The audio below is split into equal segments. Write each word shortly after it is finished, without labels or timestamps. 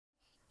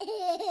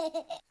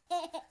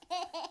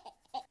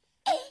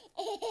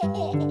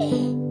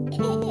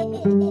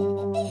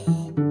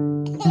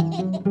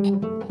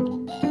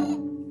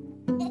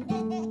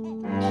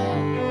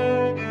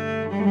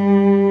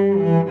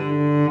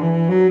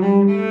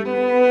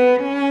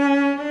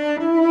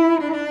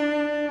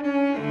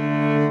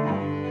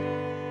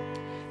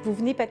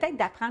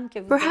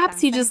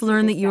Perhaps you just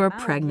learned that you are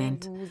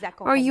pregnant,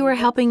 or you are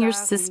helping your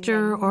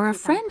sister or a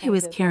friend who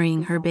is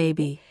carrying her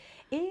baby.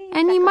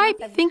 And you might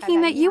be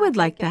thinking that you would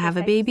like to have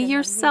a baby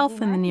yourself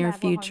in the near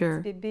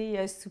future.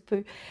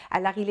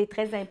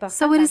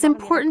 So it is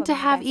important to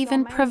have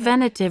even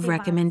preventative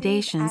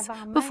recommendations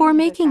before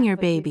making your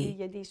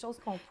baby.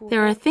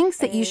 There are things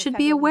that you should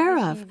be aware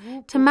of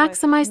to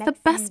maximize the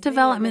best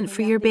development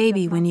for your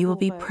baby when you will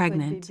be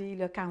pregnant.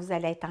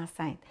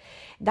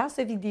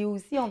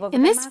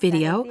 In this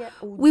video,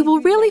 we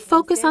will really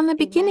focus on the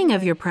beginning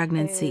of your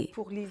pregnancy,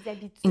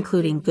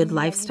 including good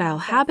lifestyle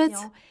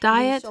habits,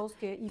 diet,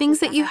 things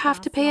that you have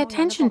to pay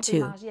attention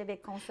to.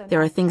 There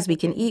are things we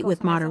can eat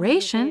with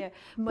moderation,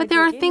 but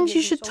there are things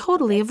you should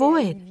totally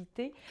avoid.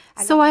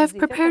 So I have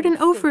prepared an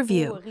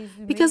overview,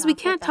 because we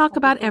can't talk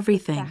about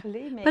everything,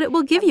 but it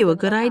will give you a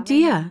good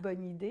idea.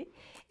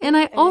 And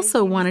I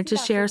also wanted to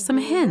share some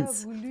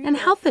hints and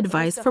health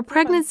advice for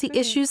pregnancy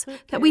issues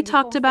that we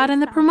talked about in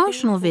the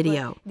promotional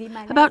video,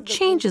 about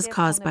changes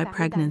caused by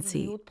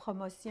pregnancy.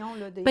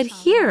 But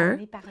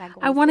here,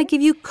 I want to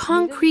give you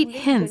concrete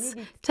hints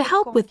to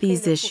help with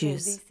these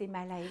issues.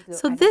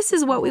 So this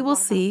is what we will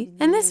see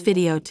in this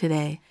video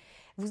today.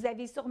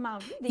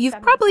 You've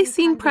probably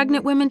seen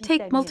pregnant women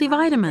take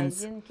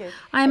multivitamins.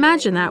 I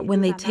imagine that when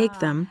they take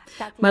them,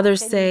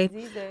 mothers say,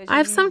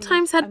 "I've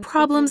sometimes had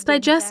problems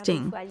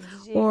digesting,"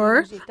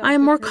 or "I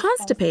am more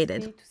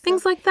constipated,"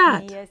 things like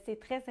that.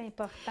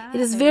 It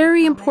is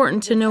very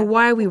important to know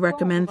why we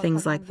recommend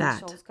things like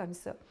that.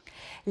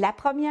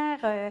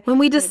 When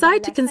we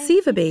decide to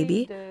conceive a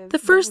baby, the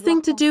first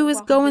thing to do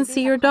is go and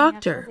see your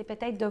doctor.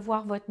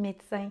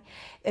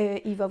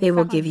 They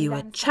will give you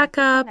a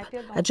checkup,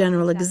 a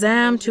general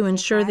exam to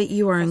ensure that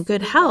you are in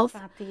good health,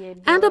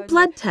 and a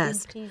blood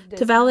test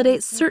to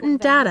validate certain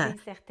data.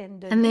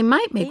 And they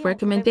might make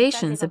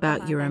recommendations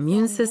about your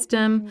immune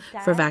system,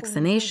 for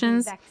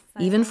vaccinations,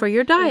 even for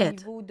your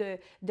diet.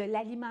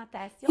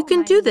 You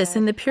can do this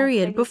in the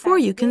period before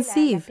you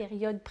conceive.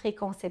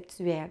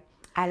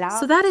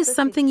 So that is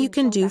something you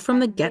can do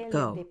from the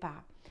get-go.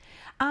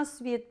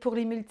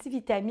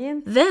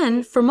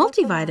 Then, for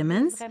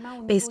multivitamins,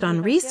 based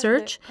on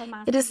research,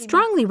 it is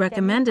strongly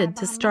recommended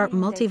to start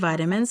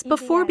multivitamins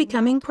before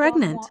becoming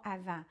pregnant.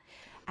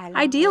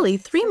 Ideally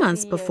 3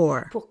 months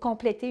before.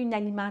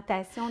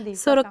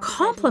 So to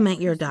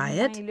complement your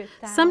diet,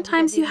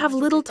 sometimes you have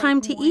little time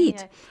to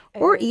eat,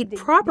 or eat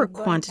proper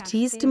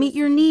quantities to meet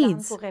your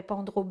needs. And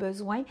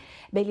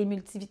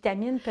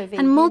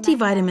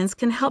multivitamins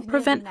can help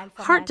prevent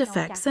heart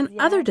defects and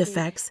other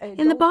defects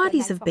in the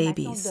bodies of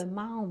babies.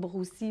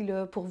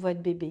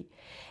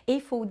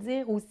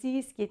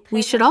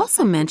 We should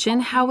also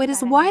mention how it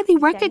is widely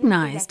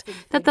recognized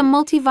that the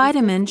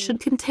multivitamin should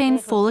contain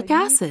folic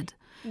acid.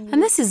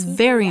 And this is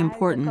very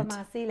important.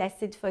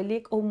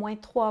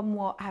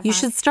 You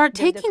should start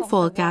taking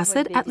folic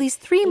acid at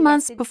least 3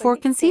 months before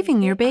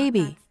conceiving your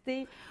baby.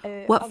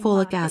 What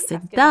folic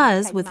acid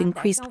does with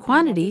increased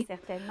quantity,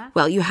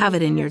 well, you have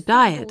it in your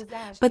diet,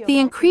 but the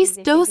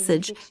increased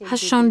dosage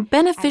has shown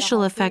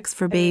beneficial effects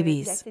for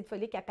babies.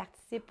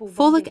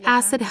 Folic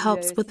acid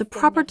helps with the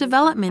proper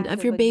development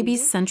of your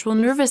baby's central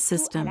nervous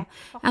system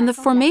and the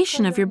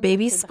formation of your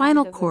baby's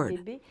spinal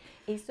cord,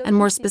 and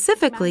more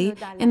specifically,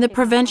 in the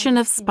prevention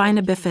of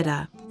spina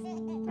bifida.